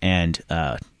genderqueer and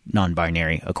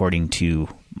non-binary, according to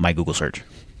my Google search.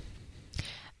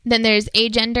 Then there's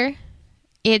agender.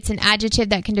 It's an adjective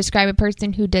that can describe a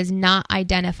person who does not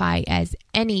identify as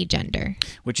any gender.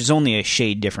 Which is only a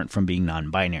shade different from being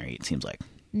non-binary, it seems like.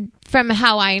 From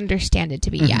how I understand it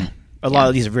to be, yeah. A lot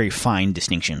of these are very fine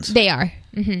distinctions. They are.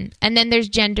 And then there's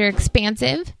gender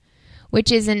expansive,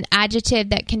 which is an adjective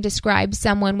that can describe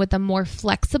someone with a more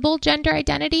flexible gender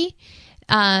identity.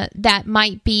 that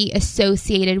might be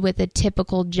associated with a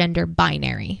typical gender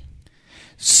binary.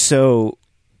 So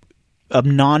a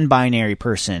non-binary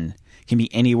person can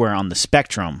be anywhere on the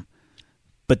spectrum,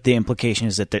 but the implication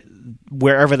is that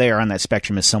wherever they are on that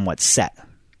spectrum is somewhat set.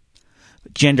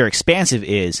 Gender expansive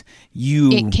is you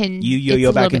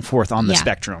yo-yo back and forth on the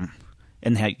spectrum,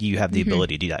 and you have the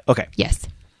ability to do that. Okay. Yes.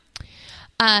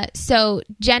 So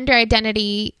gender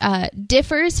identity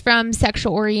differs from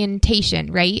sexual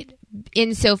orientation, right?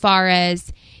 Insofar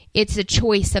as it's a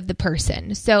choice of the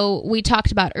person. So we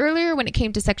talked about earlier when it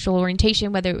came to sexual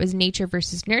orientation, whether it was nature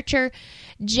versus nurture.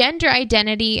 Gender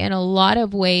identity in a lot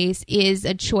of ways is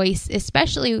a choice,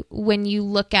 especially when you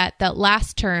look at that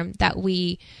last term that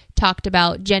we talked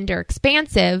about, gender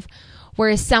expansive,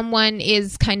 where someone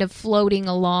is kind of floating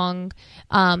along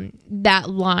that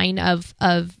line of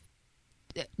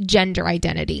gender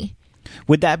identity.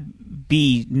 Would that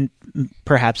be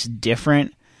perhaps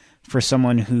different for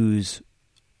someone who's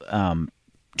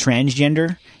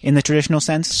transgender in the traditional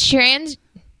sense?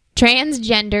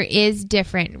 Transgender is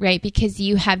different, right? Because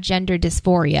you have gender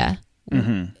dysphoria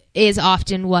is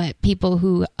often what people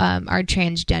who are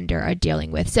transgender are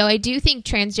dealing with. So I do think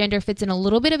transgender fits in a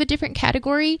little bit of a different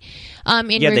category in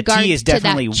regards the T is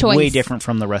definitely to that choice. Way different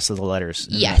from the rest of the letters.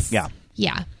 Yes.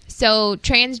 Yeah. So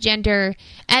transgender,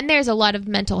 and there's a lot of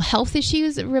mental health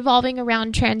issues revolving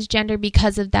around transgender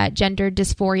because of that gender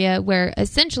dysphoria, where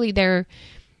essentially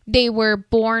they were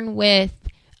born with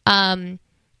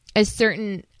a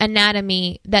certain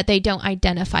anatomy that they don't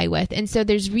identify with. And so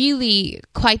there's really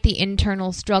quite the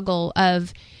internal struggle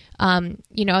of, I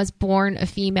was born a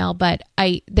female, but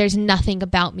there's nothing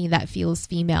about me that feels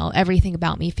female. Everything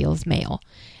about me feels male.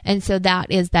 And so that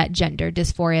is that gender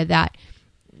dysphoria that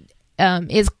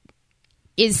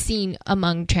is seen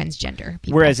among transgender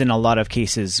people. Whereas in a lot of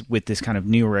cases with this kind of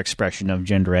newer expression of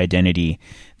gender identity,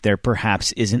 there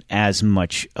perhaps isn't as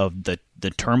much of the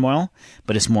turmoil,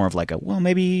 but it's more of like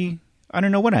maybe I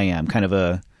don't know what I am, kind of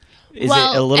it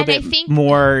a little bit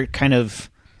more kind of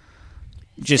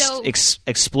just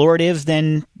explorative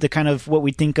than the kind of what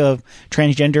we think of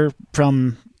transgender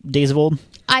from days of old?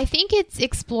 I think it's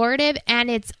explorative, and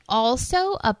it's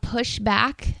also a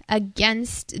pushback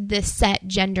against the set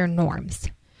gender norms.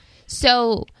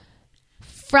 So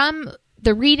from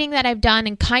the reading that I've done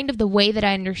and kind of the way that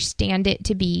I understand it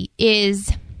to be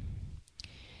is,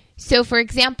 so for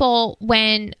example,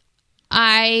 when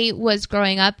I was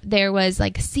growing up, there was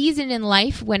like a season in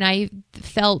life when I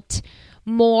felt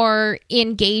more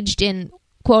engaged in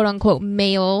quote unquote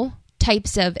male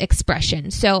types of expression.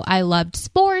 So I loved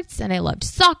sports, and I loved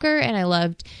soccer, and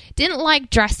I didn't like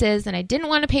dresses, and I didn't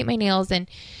want to paint my nails. And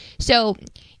so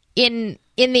in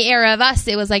the era of us,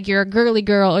 it was like you're a girly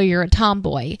girl or you're a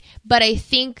tomboy. But I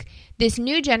think this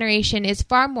new generation is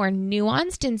far more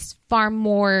nuanced and far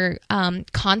more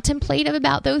contemplative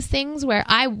about those things, where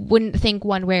I wouldn't think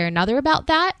one way or another about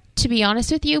that, to be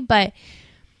honest with you. But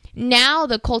now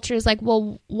the culture is like,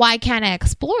 well, why can't I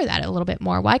explore that a little bit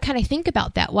more? Why can't I think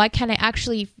about that? Why can't I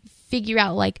actually figure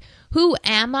out, like, who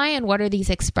am I and what are these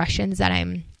expressions that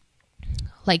I'm,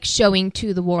 like, showing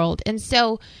to the world? And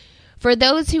so for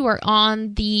those who are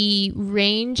on the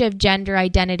range of gender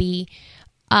identity,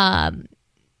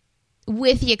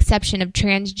 with the exception of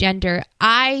transgender,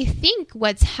 I think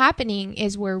what's happening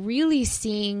is we're really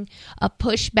seeing a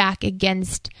pushback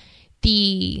against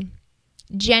the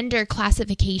gender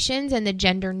classifications and the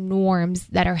gender norms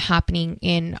that are happening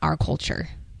in our culture,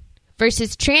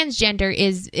 versus transgender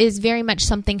is very much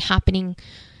something happening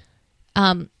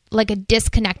like a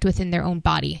disconnect within their own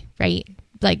body, right?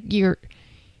 Like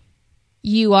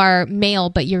you are male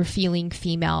but you're feeling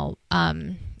female.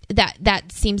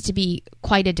 That seems to be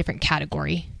quite a different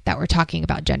category that we're talking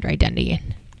about gender identity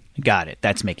in. Got it.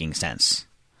 That's making sense.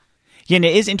 Yeah, and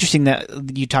it is interesting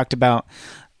that you talked about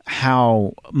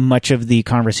how much of the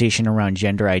conversation around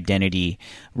gender identity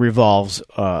revolves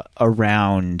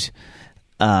around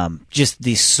just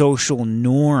the social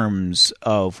norms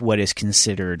of what is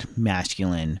considered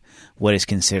masculine, what is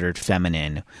considered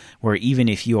feminine, where even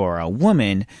if you are a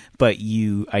woman, but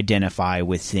you identify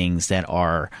with things that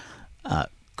are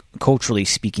culturally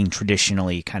speaking,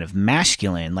 traditionally kind of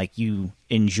masculine, like you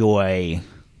enjoy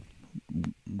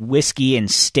whiskey and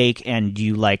steak, and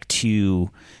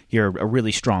you're a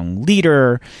really strong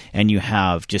leader, and you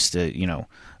have just a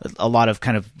lot of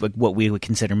kind of like what we would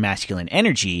consider masculine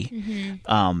energy.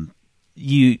 Mm-hmm.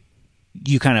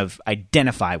 You kind of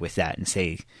identify with that and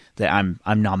say that I'm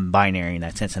non-binary in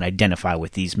that sense, and identify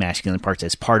with these masculine parts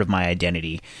as part of my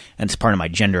identity, and it's part of my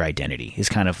gender identity. Is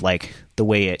kind of like the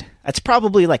way that's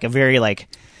probably like a very like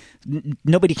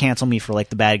nobody cancel me for like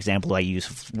the bad example I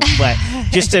use, but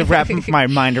just to wrap my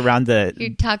mind around Your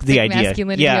toxic the idea.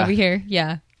 masculinity over here.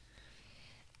 Yeah.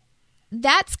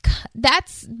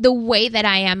 That's the way that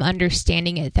I am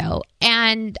understanding it, though.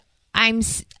 And I'm,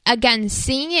 again,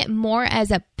 seeing it more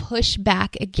as a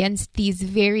pushback against these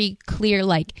very clear,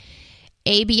 like,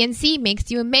 A, B, and C makes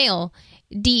you a male.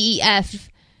 D, E, F.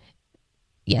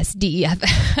 Yes, D, E, F.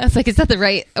 I was like, is that the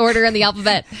right order in the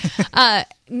alphabet?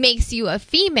 Makes you a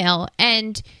female.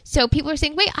 And so people are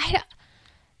saying, wait, I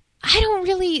don't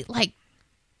really, like,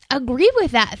 agree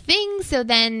with that thing. So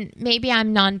then maybe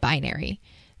I'm non-binary.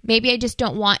 Maybe I just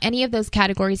don't want any of those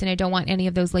categories and I don't want any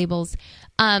of those labels.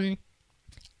 And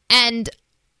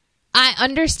I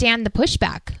understand the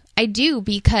pushback. I do,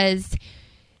 because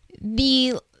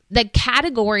the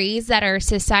categories that our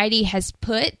society has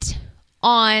put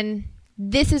on,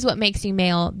 this is what makes you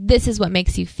male, this is what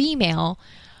makes you female,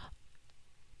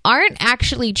 aren't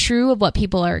actually true of what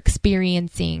people are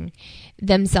experiencing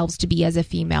themselves to be as a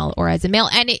female or as a male.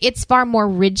 And it's far more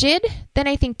rigid than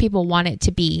I think people want it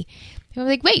to be. I'm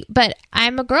like, wait, but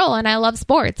I'm a girl and I love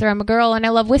sports, or I'm a girl and I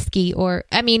love whiskey, or,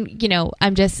 I mean,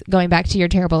 I'm just going back to your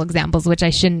terrible examples, which I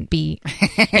shouldn't be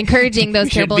encouraging those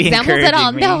terrible examples at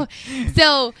all. Me. No.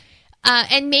 So,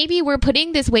 and maybe we're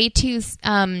putting this way too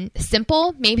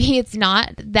simple. Maybe it's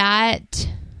not that,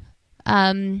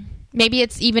 maybe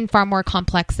it's even far more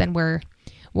complex than we're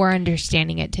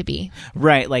understanding it to be.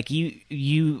 Right. Like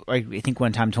you, I think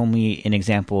one time told me an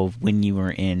example of when you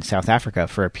were in South Africa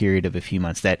for a period of a few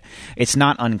months, that it's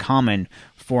not uncommon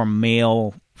for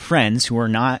male friends who are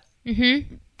not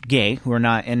gay, who are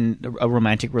not in a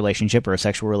romantic relationship or a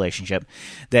sexual relationship,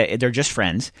 that they're just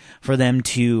friends, for them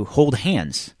to hold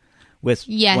hands with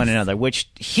one another, which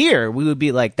here we would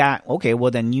be like that. Okay, well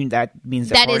then that means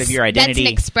that part of your identity, that's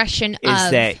an expression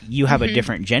is that you have a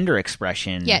different gender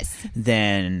expression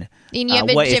than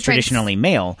what is traditionally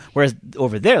male. Whereas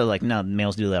over there, like, no,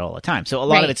 males do that all the time. So a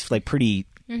lot of it's like pretty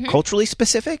culturally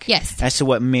specific as to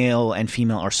what male and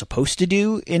female are supposed to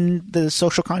do in the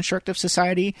social construct of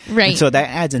society. Right. And so that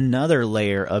adds another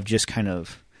layer of just kind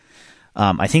of,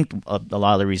 I think a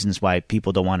lot of the reasons why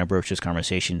people don't want to broach this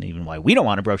conversation, even why we don't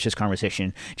want to broach this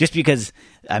conversation, just because,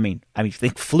 I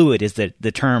think fluid is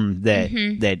the term that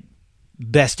that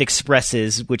best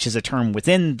expresses, which is a term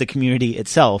within the community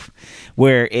itself,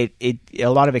 where it a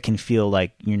lot of it can feel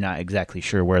like you're not exactly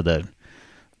sure where the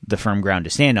firm ground to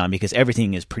stand on, because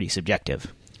everything is pretty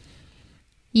subjective.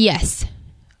 Yes.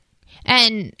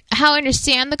 And how I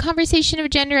understand the conversation of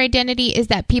gender identity is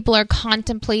that people are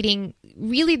contemplating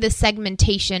really the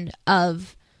segmentation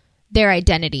of their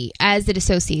identity as it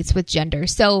associates with gender.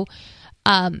 So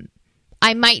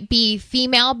I might be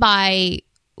female by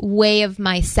way of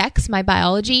my sex, my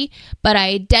biology, but I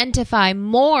identify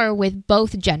more with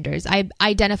both genders. I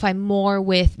identify more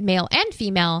with male and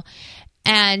female,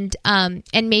 and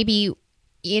maybe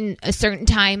in a certain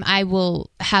time I will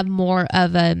have more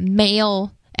of a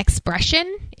male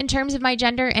expression in terms of my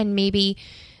gender, and maybe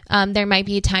there might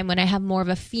be a time when I have more of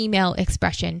a female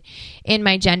expression in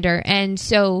my gender. And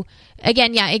so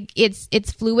again,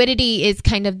 it's fluidity is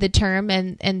kind of the term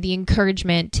and the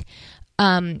encouragement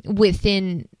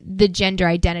within the gender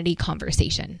identity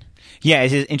conversation. Yeah,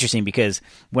 it's interesting because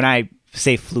when I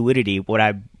say fluidity, when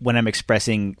I'm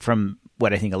expressing from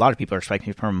what I think a lot of people are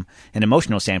expecting from an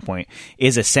emotional standpoint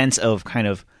is a sense of kind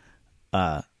of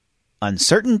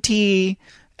uncertainty,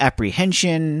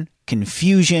 apprehension,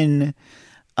 confusion,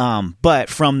 but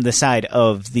from the side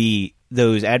of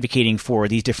those advocating for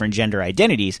these different gender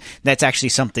identities, that's actually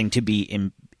something to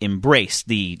be embraced,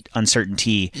 the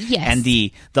uncertainty and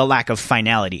the lack of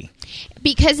finality.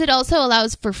 Because it also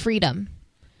allows for freedom.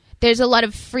 There's a lot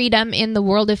of freedom in the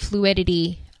world of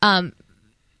fluidity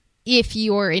if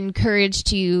you're encouraged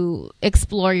to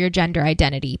explore your gender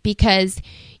identity, because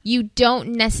you don't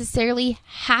necessarily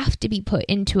have to be put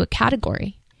into a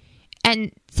category.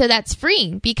 And so that's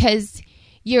freeing because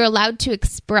you're allowed to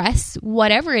express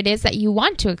whatever it is that you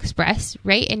want to express,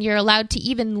 right? And you're allowed to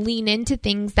even lean into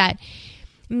things that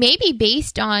maybe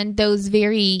based on those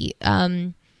very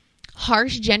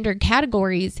harsh gender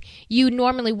categories you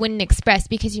normally wouldn't express,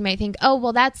 because you might think, oh,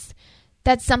 well, that's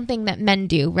something that men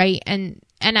do, right? And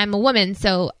I'm a woman,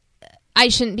 so I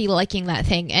shouldn't be liking that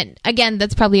thing. And again,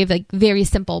 that's probably like very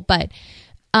simple, but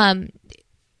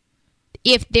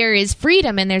if there is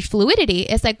freedom and there's fluidity,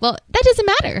 it's like, well, that doesn't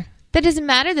matter. That doesn't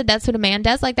matter that that's what a man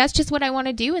does. Like, that's just what I want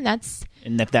to do, and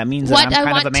if that means what that I'm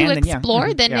I kind want of a man, to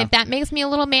explore. Then if that makes me a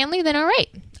little manly, then all right.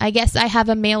 I guess I have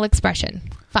a male expression.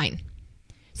 Fine.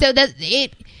 So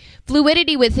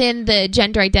fluidity within the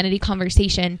gender identity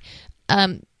conversation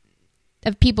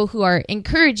of people who are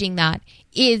encouraging that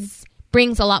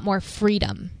brings a lot more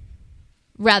freedom,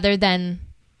 rather than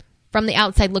from the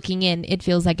outside looking in, it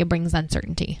feels like it brings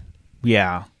uncertainty.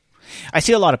 Yeah. I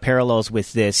see a lot of parallels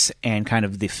with this and kind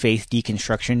of the faith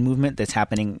deconstruction movement that's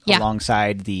happening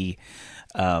alongside the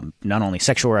not only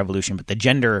sexual revolution, but the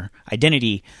gender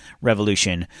identity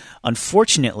revolution.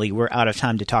 Unfortunately, we're out of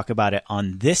time to talk about it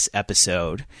on this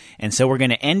episode. And so we're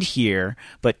going to end here,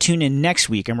 but tune in next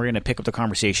week and we're going to pick up the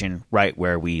conversation right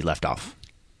where we left off.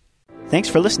 Thanks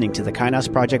for listening to the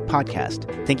Kainos Project podcast.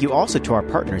 Thank you also to our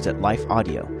partners at Life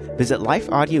Audio. Visit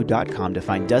lifeaudio.com to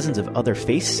find dozens of other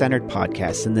faith-centered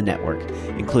podcasts in the network,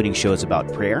 including shows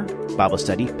about prayer, Bible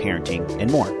study, parenting, and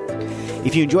more.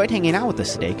 If you enjoyed hanging out with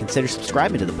us today, consider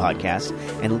subscribing to the podcast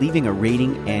and leaving a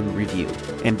rating and review.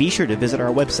 And be sure to visit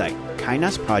our website,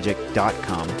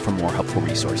 kainosproject.com, for more helpful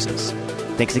resources.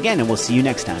 Thanks again, and we'll see you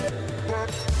next time.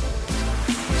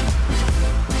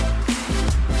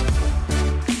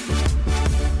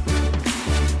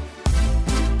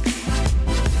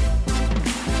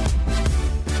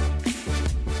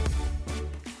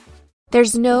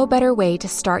 There's no better way to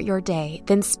start your day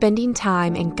than spending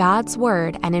time in God's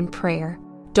Word and in prayer.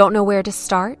 Don't know where to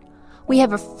start? We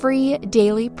have a free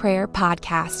daily prayer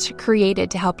podcast created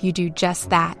to help you do just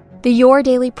that. The Your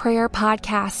Daily Prayer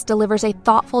podcast delivers a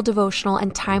thoughtful devotional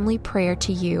and timely prayer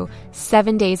to you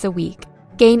 7 days a week.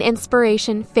 Gain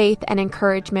inspiration, faith, and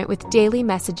encouragement with daily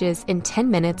messages in 10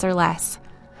 minutes or less.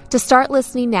 To start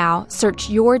listening now, search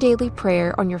Your Daily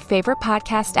Prayer on your favorite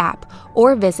podcast app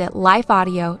or visit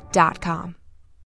lifeaudio.com.